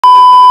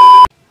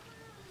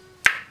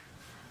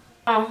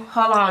Oh,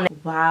 hold on.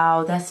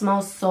 Wow, that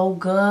smells so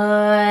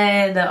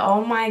good.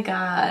 Oh my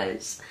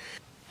gosh.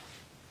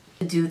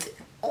 Dude,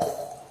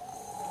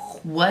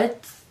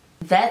 what?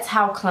 That's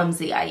how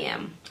clumsy I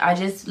am. I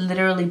just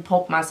literally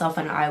poked myself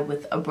in the eye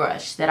with a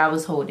brush that I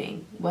was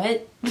holding.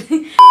 What?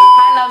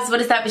 Hi loves,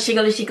 what is up? It's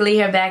AshecaLee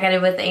here, back at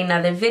it with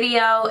another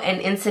video.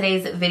 And in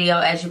today's video,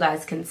 as you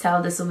guys can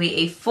tell, this will be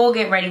a full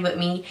get ready with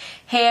me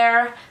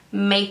hair,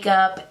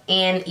 makeup,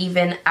 and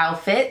even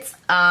outfits.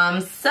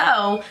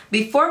 So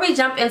before we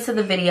jump into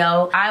the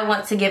video, I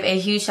want to give a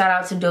huge shout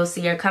out to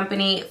Dossier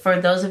company.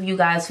 For those of you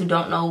guys who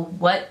don't know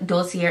what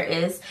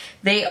Dossier is,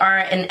 they are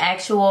an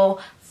actual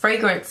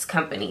fragrance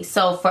company.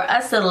 So for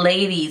us the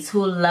ladies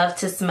who love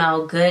to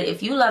smell good,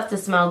 if you love to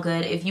smell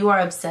good, if you are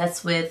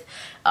obsessed with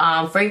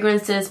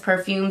fragrances,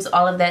 perfumes,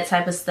 all of that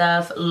type of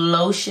stuff,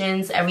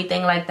 lotions,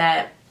 everything like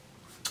that,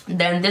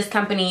 then this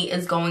company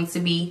is going to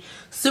be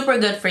super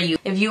good for you.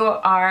 If you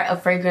are a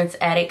fragrance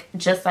addict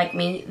just like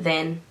me,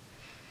 then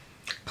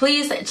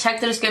please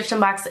check the description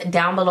box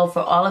down below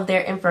for all of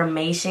their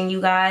information, you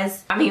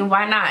guys. I mean,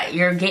 why not?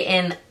 You're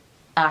getting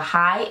a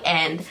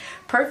high-end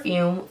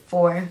perfume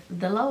for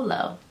the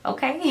low,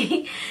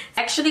 okay?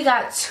 Actually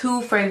got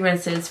two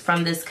fragrances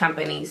from this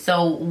company.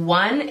 So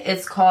one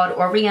is called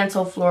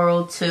Oriental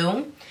Floral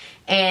 2,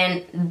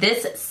 and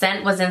this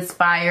scent was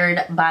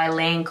inspired by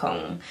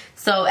Lancome.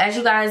 So as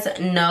you guys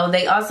know,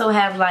 they also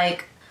have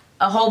like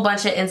a whole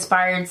bunch of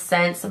inspired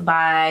scents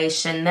by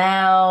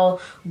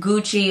Chanel,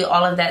 Gucci,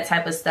 all of that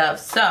type of stuff.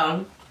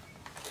 So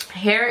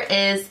here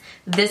is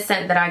this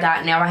scent that I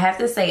got. Now I have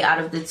to say, out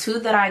of the two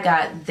that I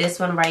got, this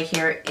one right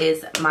here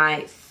is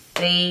my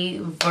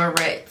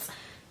favorite.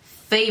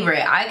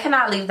 I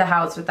cannot leave the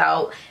house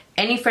without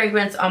any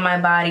fragrance on my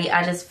body.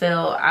 I just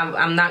feel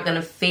I'm not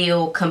gonna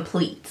feel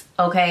complete,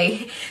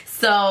 okay?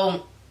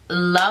 So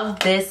love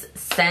this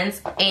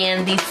scent.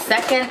 And the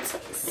second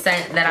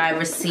scent that I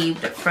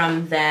received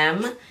from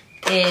them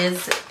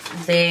is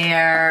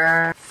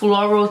their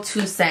Floral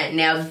 2 scent.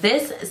 Now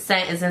this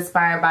scent is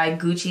inspired by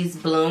Gucci's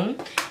Bloom,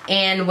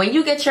 and when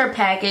you get your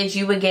package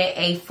you would get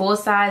a full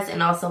size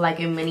and also like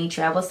a mini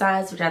travel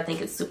size, which I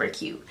think is super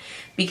cute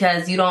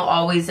because you don't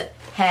always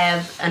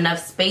have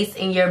enough space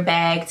in your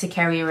bag to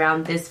carry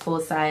around this full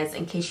size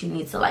in case you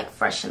need to like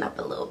freshen up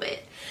a little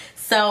bit.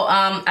 So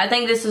I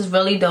think this is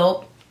really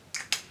dope.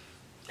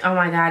 Oh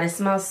my god, it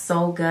smells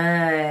so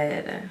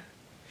good.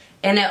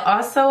 And it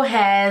also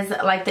has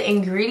like the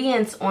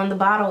ingredients on the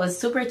bottle is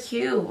super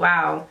cute.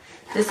 Wow,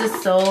 this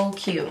is so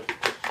cute.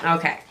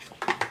 Okay,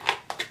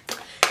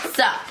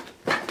 so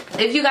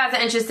if you guys are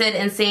interested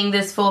in seeing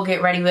this full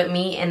get ready with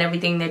me and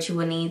everything that you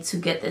will need to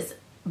get this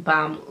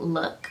bomb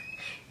look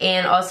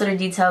and also the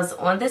details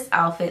on this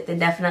outfit, then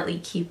definitely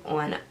keep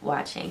on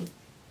watching.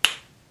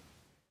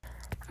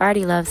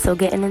 Alrighty love, so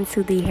getting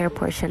into the hair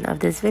portion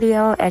of this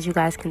video, as you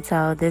guys can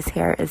tell, this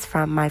hair is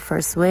from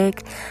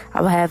Myfirstwig.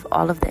 I will have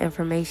all of the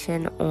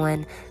information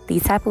on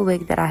the type of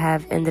wig that I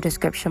have in the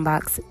description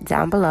box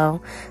down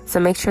below, so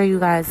make sure you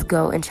guys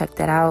go and check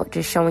that out.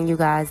 Just showing you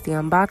guys the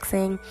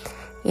unboxing,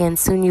 and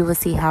soon you will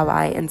see how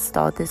I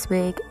installed this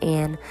wig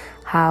and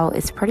how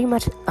it's pretty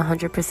much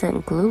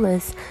 100%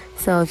 glueless.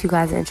 So if you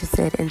guys are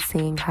interested in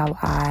seeing how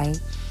I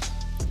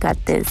got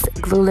this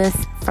glueless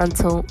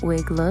frontal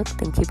wig look,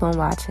 then keep on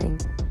watching.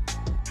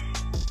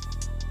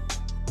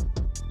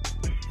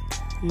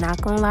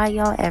 Not gonna lie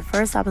y'all, at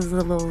first I was a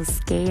little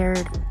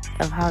scared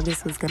of how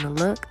this was gonna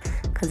look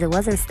because it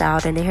wasn't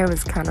styled and the hair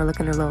was kind of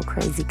looking a little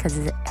crazy because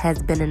it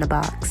has been in a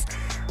box.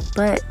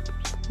 But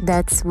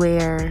that's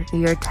where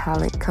your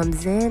talent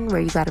comes in, where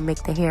you got to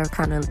make the hair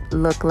kind of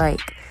look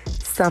like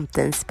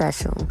something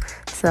special.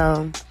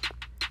 So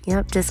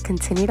yep, just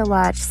continue to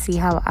watch, see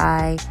how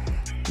I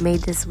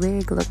made this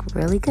wig look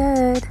really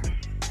good.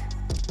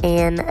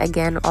 And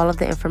again, all of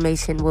the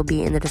information will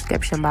be in the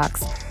description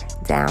box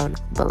down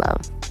below.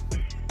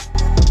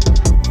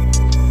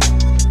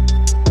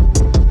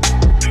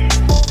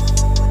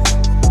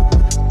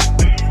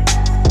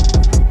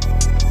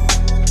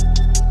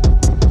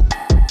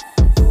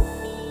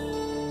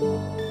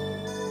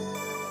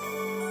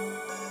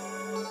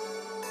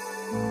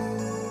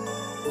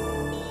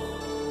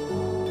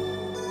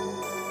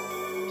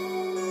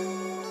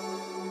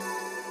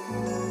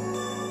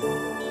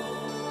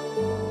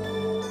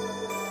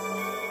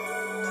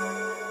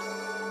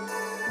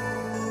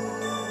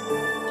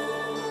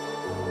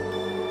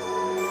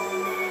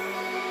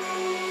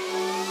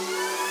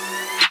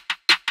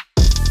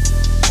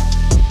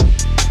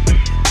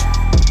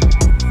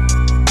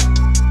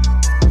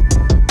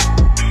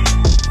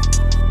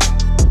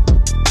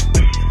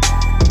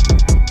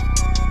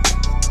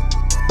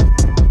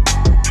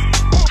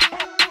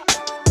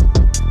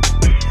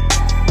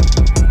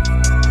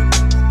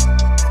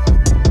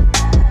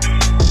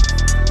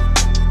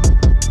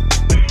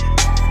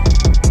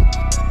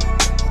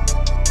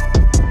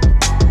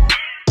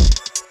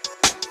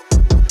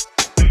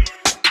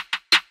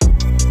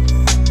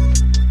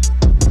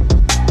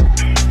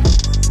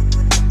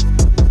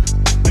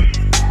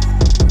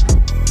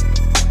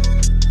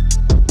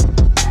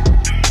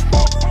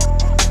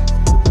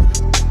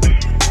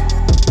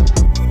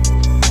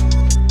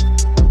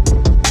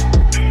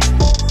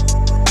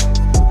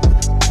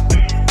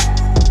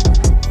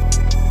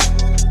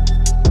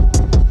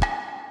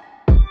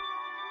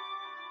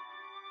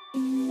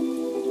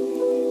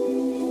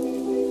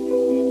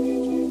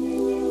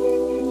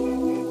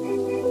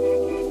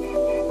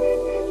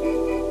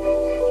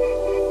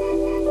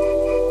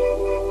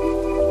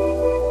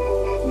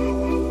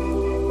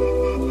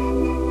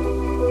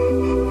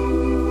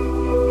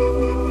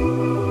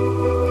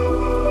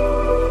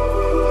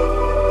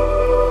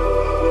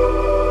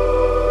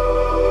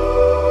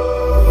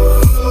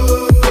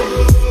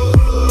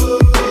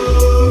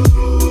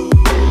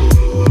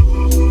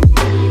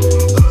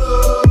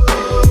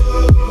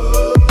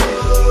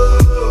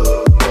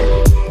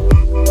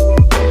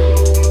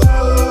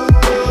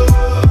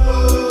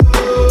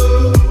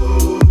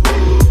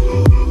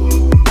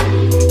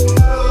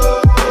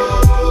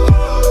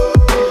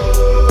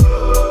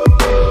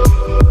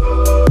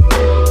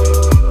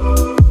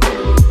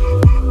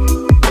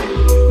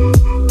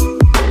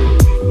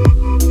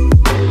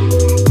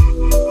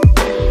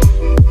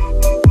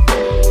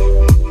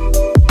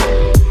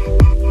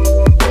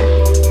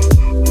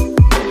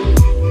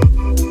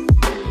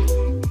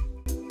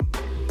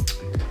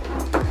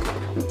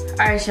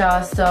 Alright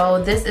y'all,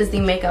 so this is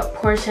the makeup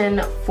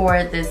portion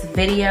for this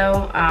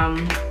video.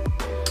 I'm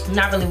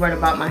not really worried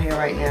about my hair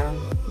right now.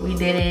 We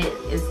did it,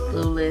 it's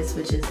glueless,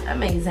 which is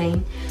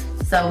amazing.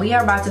 So we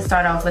are about to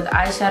start off with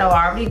eyeshadow.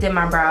 I already did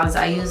my brows.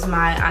 I used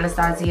my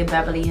Anastasia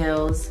Beverly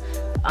Hills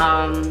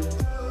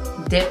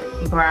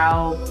Dip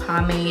Brow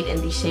Pomade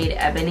in the shade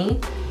Ebony.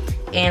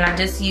 And I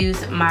just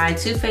used my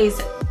Too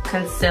Faced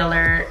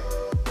concealer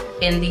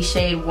in the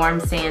shade Warm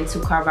Sand to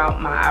carve out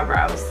my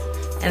eyebrows.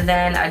 And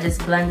then I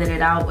just blended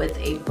it out with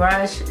a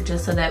brush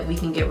just so that we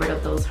can get rid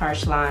of those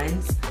harsh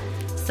lines.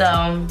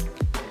 So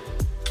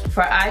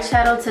for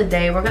eyeshadow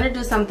today, we're gonna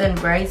do something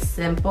very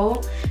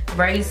simple,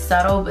 very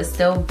subtle, but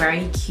still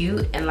very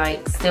cute and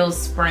like still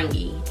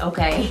springy,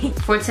 okay?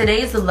 For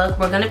today's look,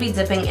 we're gonna be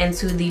dipping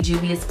into the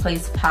Juvia's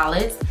Place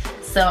palettes.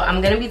 So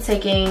I'm gonna be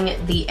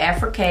taking the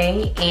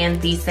Afrique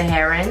and the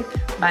Saharan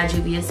by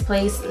Juvia's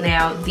Place.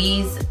 Now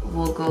these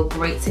will go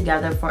great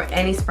together for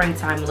any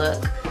springtime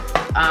look.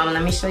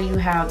 Let me show you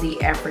how the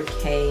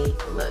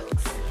Afrique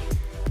looks.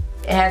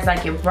 It has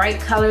like your bright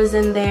colors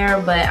in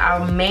there, but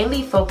I'm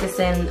mainly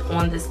focusing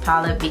on this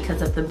palette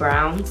because of the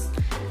browns.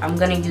 I'm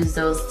gonna use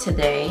those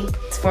today.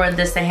 For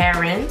the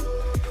Saharan,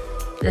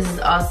 this is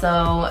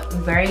also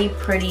very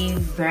pretty,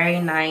 very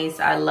nice.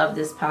 I love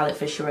this palette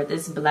for sure.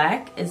 This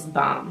black is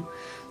bomb.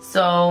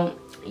 So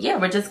yeah,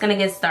 we're just gonna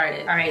get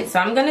started. All right, so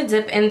I'm gonna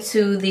dip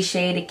into the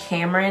shade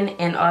Cameron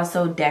and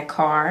also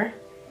Dakar.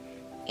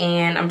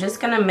 And I'm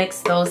just gonna mix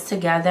those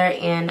together,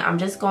 and I'm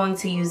just going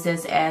to use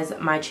this as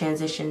my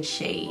transition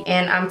shade.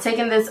 And I'm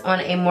taking this on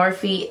a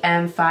Morphe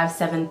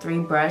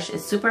M573 brush.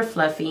 It's super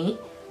fluffy.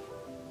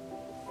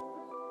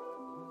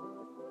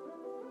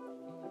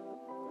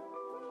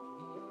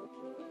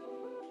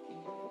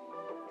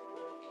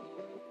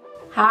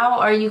 How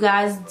are you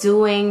guys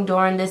doing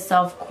during this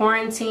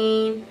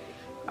self-quarantine?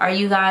 Are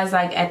you guys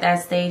like at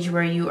that stage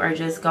where you are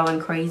just going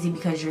crazy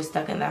because you're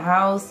stuck in the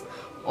house?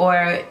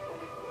 Or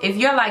if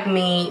you're like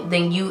me,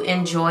 then you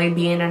enjoy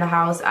being in the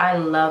house. I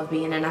love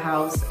being in the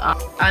house.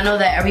 I know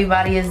that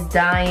everybody is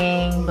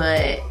dying,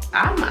 but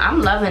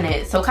I'm loving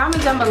it. So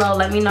comment down below,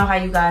 let me know how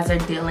you guys are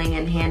dealing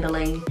and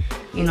handling,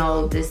 you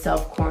know, this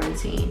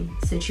self-quarantine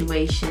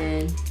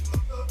situation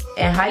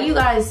and how you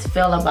guys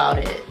feel about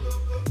it.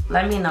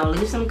 Let me know,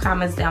 leave some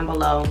comments down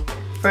below.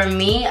 For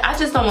me, I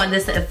just don't want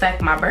this to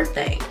affect my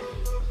birthday.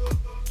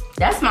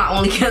 That's my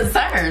only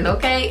concern,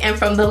 okay? And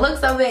from the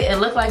looks of it, it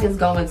looks like it's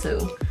going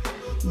to.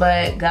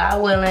 But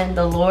God willing,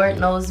 the Lord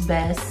knows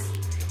best.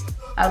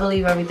 I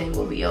believe everything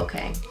will be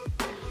okay.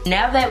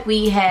 Now that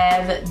we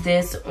have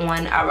this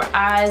on our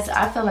eyes,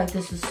 I feel like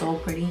this is so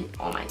pretty.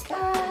 Oh my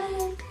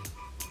God.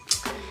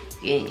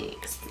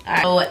 Yes.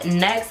 Right. So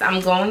next,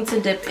 I'm going to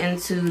dip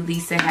into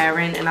the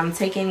Saharan, and I'm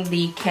taking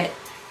the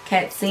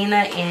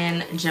Katsina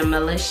and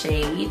Jamila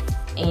shade.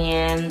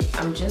 And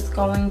I'm just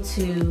going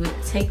to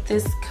take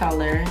this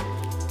color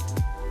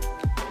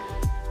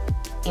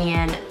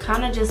and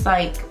kind of just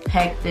like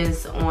pack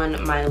this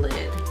on my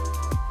lid.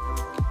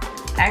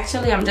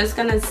 Actually, I'm just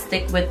gonna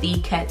stick with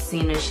the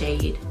Katsina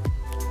shade,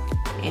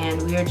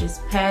 and we are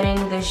just patting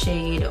the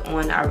shade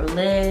on our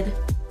lid.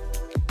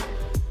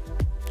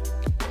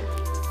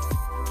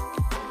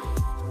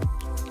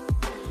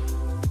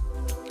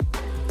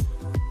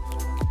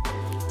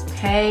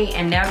 Okay,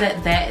 and now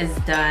that that is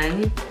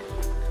done,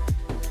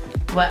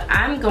 what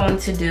I'm going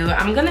to do,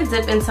 I'm gonna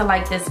dip into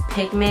like this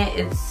pigment.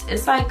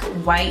 It's like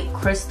white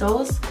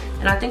crystals,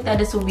 and I think that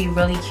this will be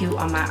really cute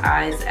on my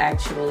eyes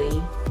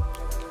actually.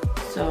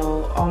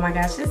 So, oh my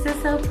gosh, this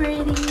is so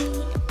pretty.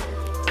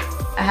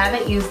 I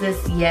haven't used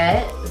this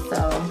yet,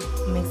 so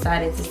I'm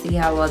excited to see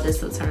how well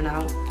this will turn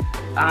out.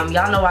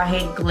 Y'all know I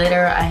hate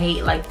glitter, I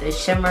hate like the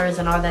shimmers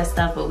and all that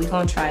stuff, but we're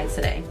gonna try it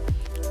today.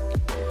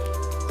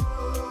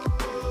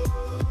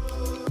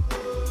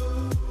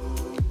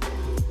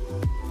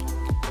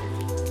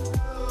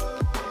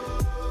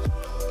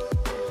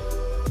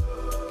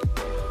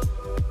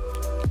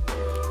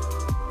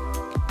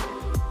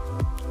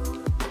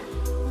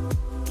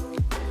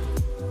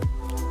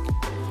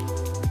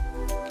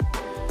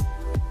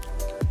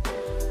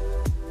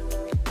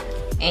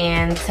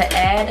 And to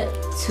add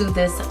to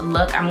this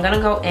look, I'm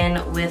gonna go in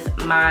with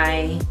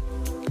my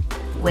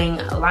wing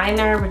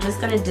liner. We're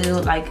just gonna do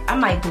like, I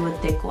might do a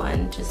thick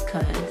one just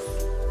cause.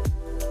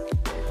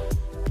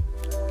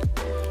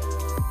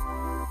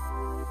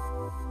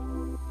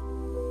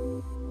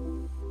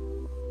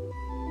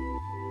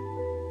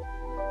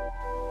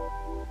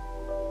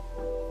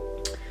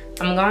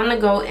 I'm gonna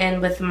go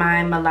in with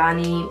my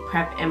Milani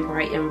Prep and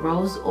Brighten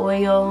Rose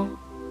Oil.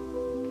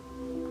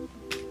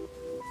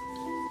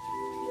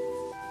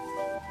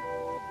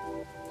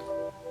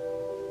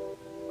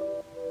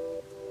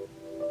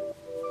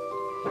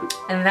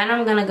 And then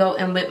I'm gonna go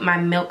in with my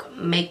Milk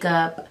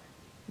Makeup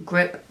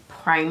Grip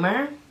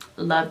Primer.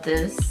 Love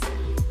this.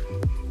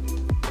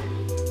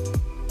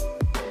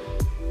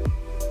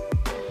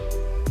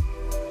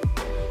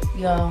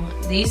 Yo,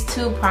 these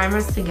two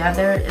primers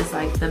together is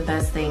like the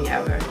best thing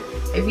ever.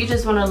 If you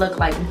just want to look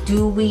like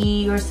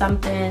dewy or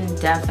something,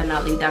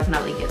 definitely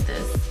get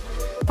this.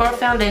 For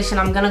foundation,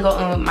 I'm gonna go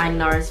in with my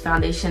NARS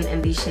foundation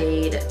in the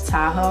shade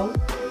Tahoe.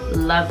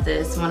 Love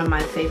this, one of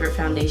my favorite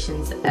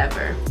foundations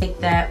ever. Take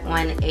that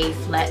on a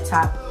flat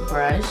top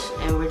brush,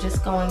 and we're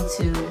just going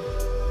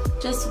to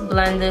just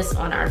blend this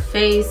on our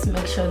face.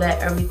 Make sure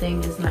that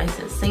everything is nice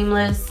and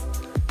seamless.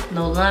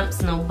 No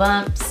lumps, no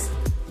bumps.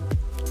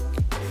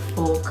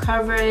 Full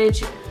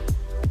coverage.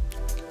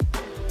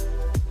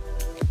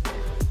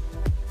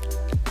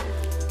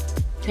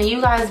 Can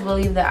you guys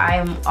believe that I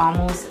am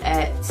almost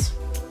at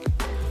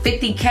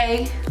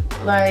 50K?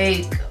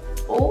 Like,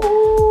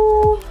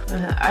 oh,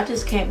 I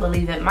just can't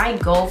believe it. My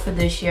goal for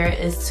this year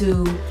is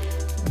to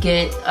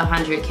get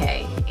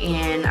 100K,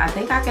 and I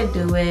think I could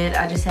do it.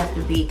 I just have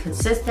to be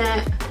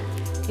consistent,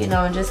 you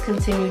know, and just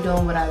continue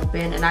doing what I've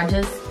been. And I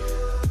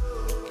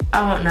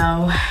don't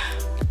know.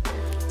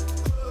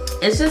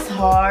 It's just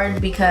hard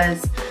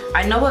because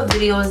I know what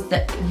videos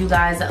that you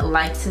guys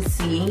like to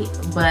see,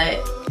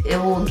 but it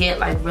will get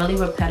like really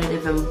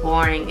repetitive and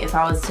boring if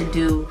I was to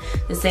do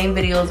the same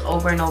videos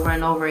over and over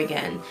and over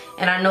again.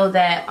 And I know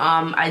that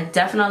I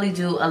definitely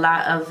do a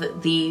lot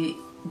of the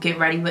get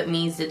ready with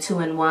me's, the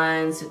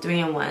 2-in-1s, the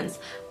 3-in-1s,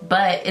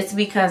 but it's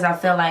because I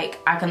feel like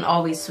I can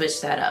always switch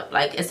that up.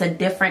 Like, it's a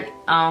different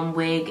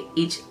wig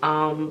each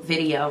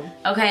video.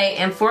 Okay,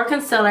 and for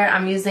concealer,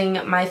 I'm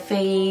using my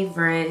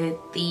favorite,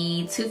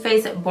 the Too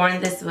Faced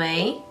Born This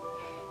Way.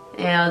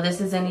 You know,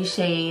 this is in the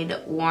shade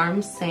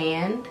Warm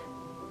Sand.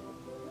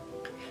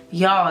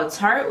 Y'all,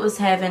 Tarte was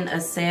having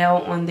a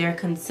sale on their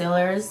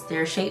concealers,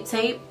 their Shape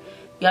Tape.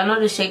 Y'all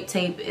know the Shape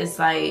Tape is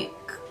like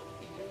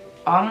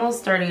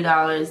almost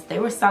 $30. They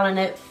were selling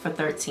it for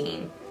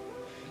 $13.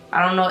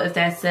 I don't know if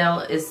that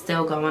sale is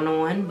still going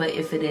on, but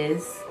if it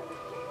is,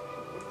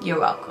 you're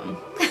welcome.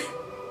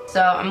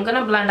 So I'm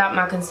gonna blend out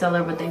my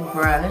concealer with a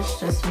brush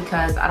just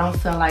because I don't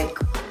feel like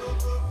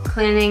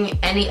cleaning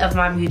any of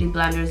my beauty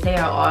blenders. They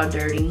are all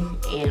dirty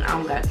and I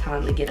don't got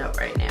time to get up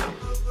right now.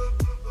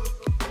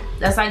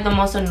 That's like the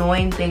most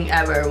annoying thing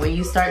ever, when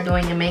you start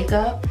doing your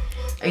makeup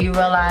and you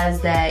realize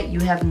that you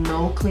have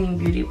no clean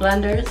beauty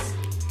blenders.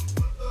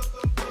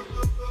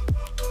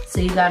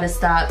 So you gotta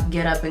stop,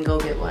 get up, and go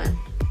get one.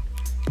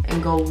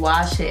 And go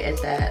wash it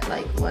at that.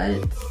 Like,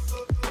 what?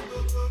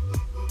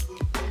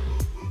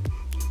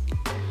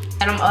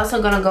 And I'm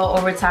also gonna go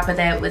over top of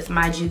that with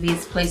my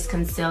Juvia's Place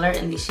Concealer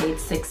in the shade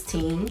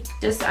 16.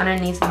 Just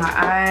underneath my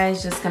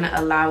eyes, just gonna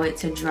allow it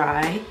to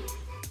dry.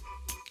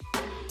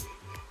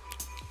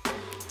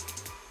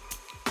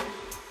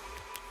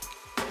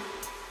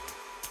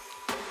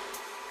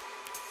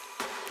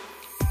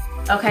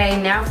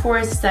 Okay, now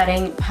for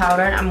setting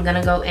powder, I'm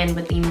gonna go in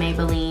with the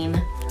Maybelline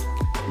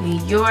New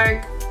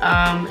York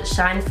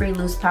Shine Free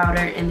Loose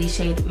Powder in the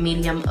shade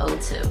Medium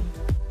 02.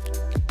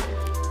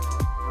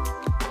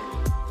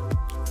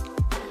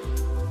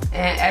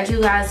 And as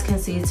you guys can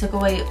see, it took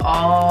away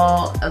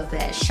all of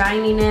that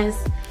shininess,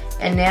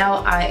 and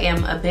now I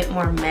am a bit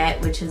more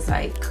matte, which is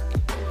like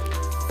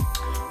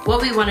what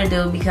we want to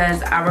do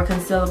because our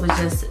concealer was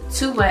just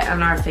too wet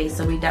on our face,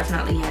 so we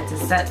definitely had to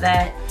set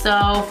that.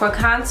 So for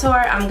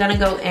contour, I'm gonna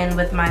go in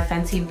with my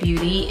Fenty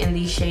Beauty in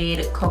the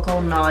shade Cocoa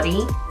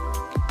Naughty.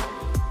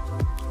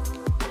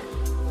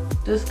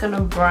 Just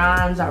gonna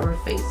bronze our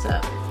face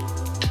up.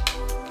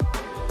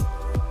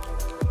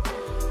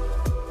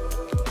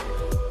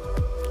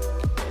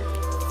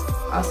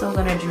 Also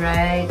gonna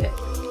drag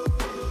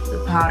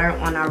the powder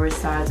on our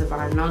sides of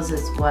our nose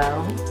as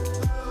well,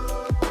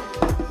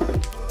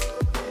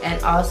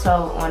 and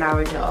also on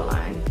our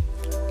jawline.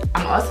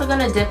 I'm also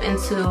gonna dip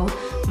into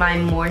my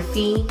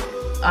Morphe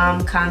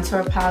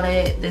contour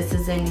palette. This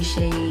is in the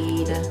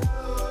shade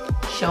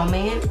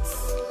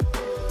Showmance.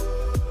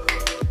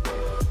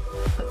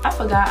 I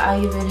forgot I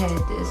even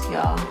had this,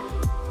 y'all.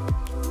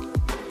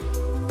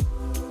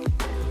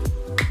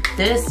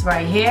 This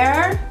right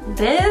here,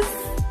 this.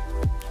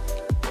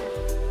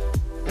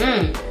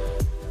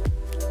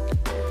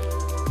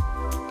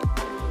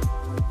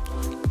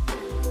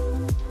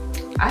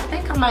 I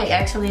think I might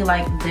actually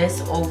like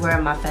this over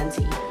my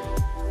Fenty.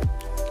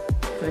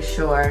 For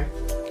sure.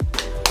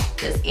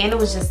 And it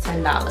was just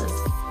 $10.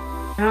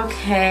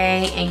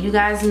 Okay, and you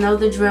guys know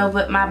the drill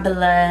with my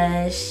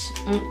blush.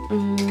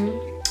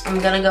 I'm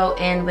gonna go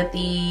in with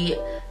the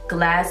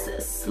Glass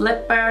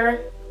Slipper.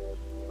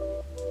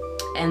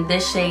 And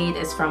this shade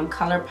is from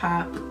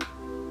ColourPop.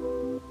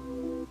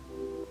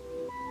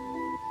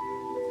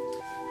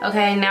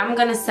 Okay, now I'm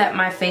gonna set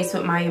my face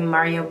with my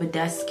Mario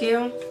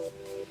Badescu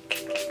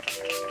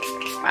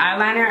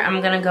eyeliner.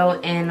 I'm gonna go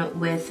in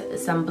with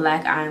some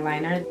black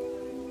eyeliner.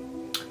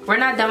 We're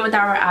not done with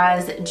our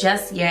eyes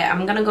just yet.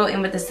 I'm gonna go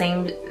in with the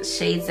same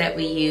shades that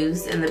we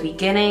used in the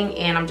beginning,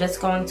 and I'm just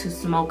going to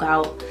smoke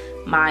out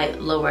my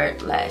lower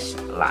lash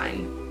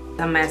line.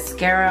 The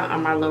mascara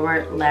on my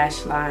lower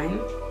lash line.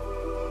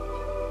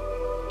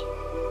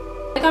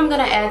 I think I'm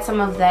gonna add some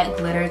of that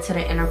glitter to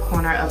the inner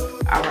corner of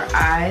our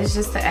eyes,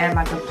 just to add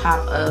like a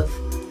pop of,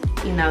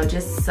 you know,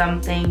 just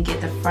something, get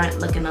the front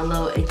looking a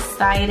little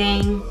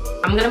exciting.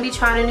 I'm gonna be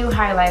trying a new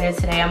highlighter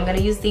today. I'm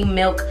gonna use the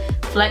Milk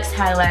Flex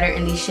highlighter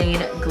in the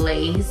shade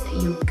Glaze.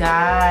 You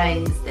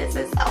guys, this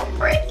is so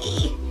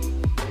pretty.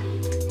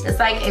 It's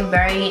like a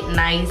very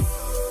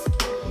nice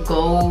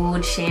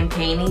gold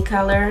champagne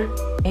color,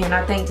 and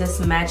I think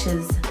this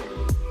matches.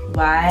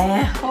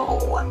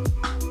 Wow.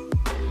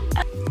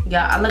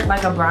 Yeah, I look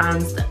like a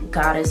bronzed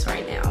goddess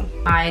right now.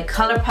 My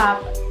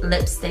ColourPop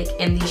lipstick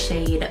in the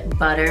shade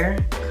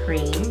Butter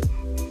Cream.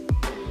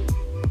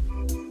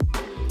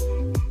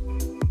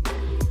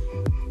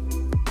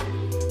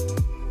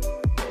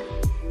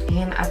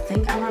 And I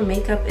think our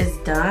makeup is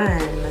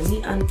done. Let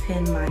me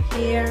unpin my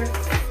hair.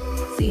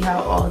 See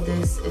how all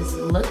this is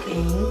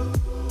looking.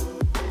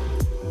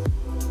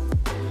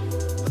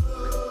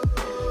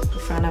 The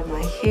front of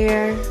my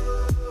hair.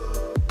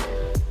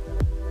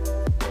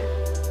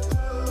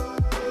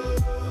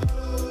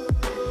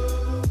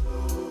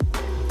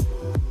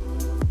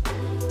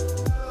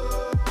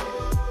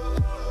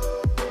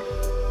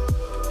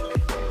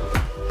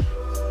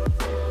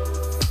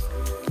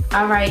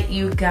 All right,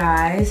 you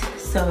guys,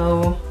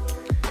 so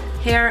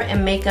hair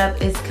and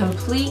makeup is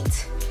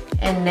complete,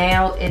 and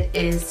now it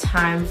is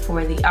time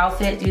for the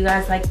outfit. Do you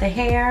guys like the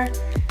hair?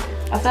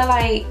 I feel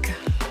like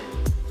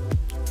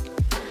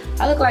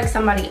I look like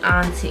somebody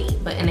auntie,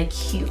 but in a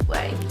cute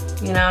way,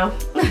 you know?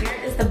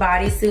 Here is the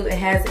bodysuit. It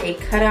has a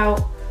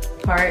cutout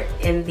part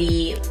in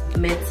the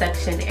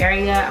midsection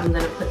area. I'm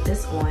gonna put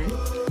this on,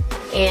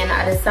 and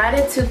I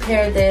decided to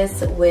pair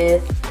this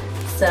with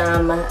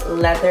some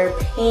leather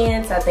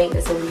pants. I think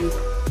this will be,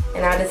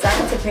 and I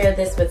decided to pair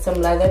this with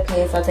some leather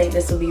pants. I think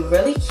this will be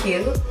really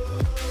cute.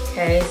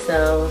 Okay,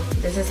 so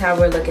this is how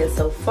we're looking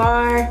so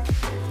far.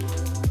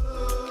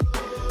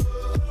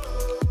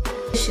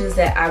 Shoes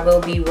that I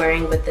will be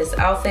wearing with this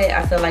outfit.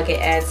 I feel like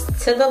it adds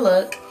to the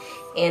look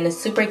and it's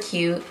super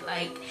cute.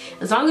 Like,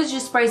 as long as you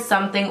spray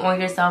something on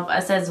yourself,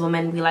 us as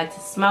women, we like to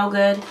smell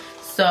good.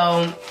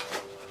 So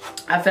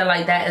I feel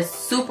like that is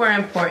super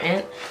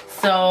important.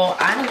 So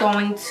I'm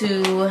going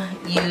to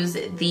use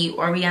the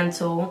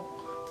Oriental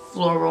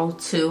Floral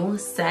 2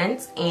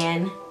 scent,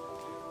 and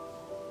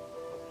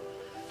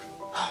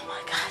oh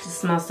my god, it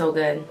smells so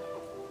good.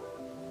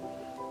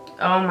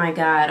 Oh my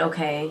god,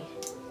 okay.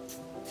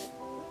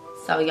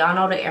 So y'all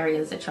know the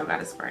areas that y'all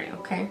gotta spray,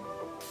 okay?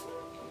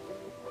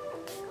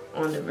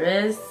 On the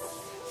wrist,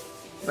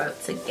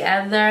 rub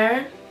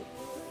together,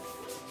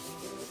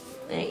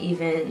 and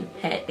even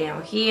pat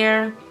down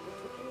here.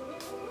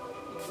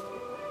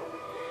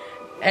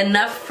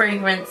 Enough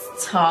fragrance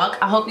talk.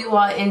 I hope you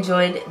all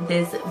enjoyed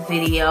this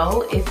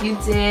video. If you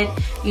did,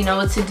 you know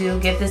what to do.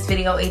 Give this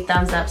video a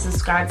thumbs up,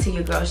 subscribe to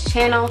your girl's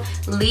channel,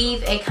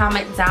 leave a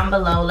comment down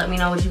below. Let me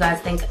know what you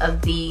guys think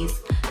of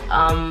these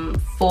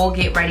full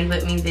get ready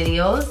with me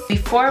videos.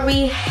 Before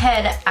we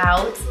head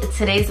out,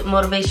 today's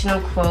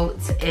motivational quote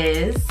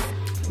is,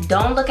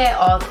 don't look at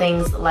all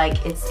things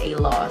like it's a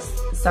loss.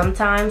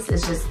 Sometimes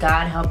it's just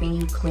God helping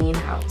you clean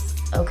house,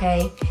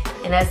 okay?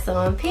 And that's so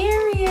on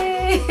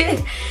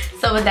period.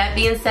 So with that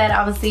being said,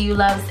 I will see you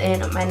loves in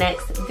my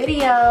next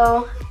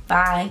video.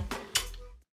 Bye.